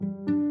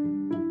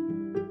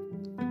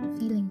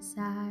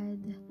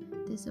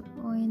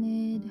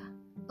disappointed,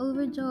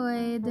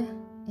 overjoyed,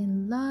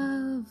 in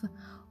love,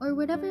 or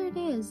whatever it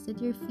is that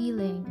you're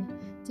feeling,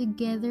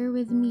 together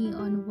with me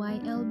on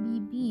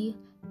YLBB,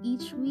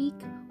 each week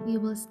we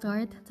will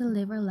start to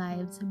live our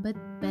lives but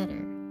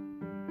better.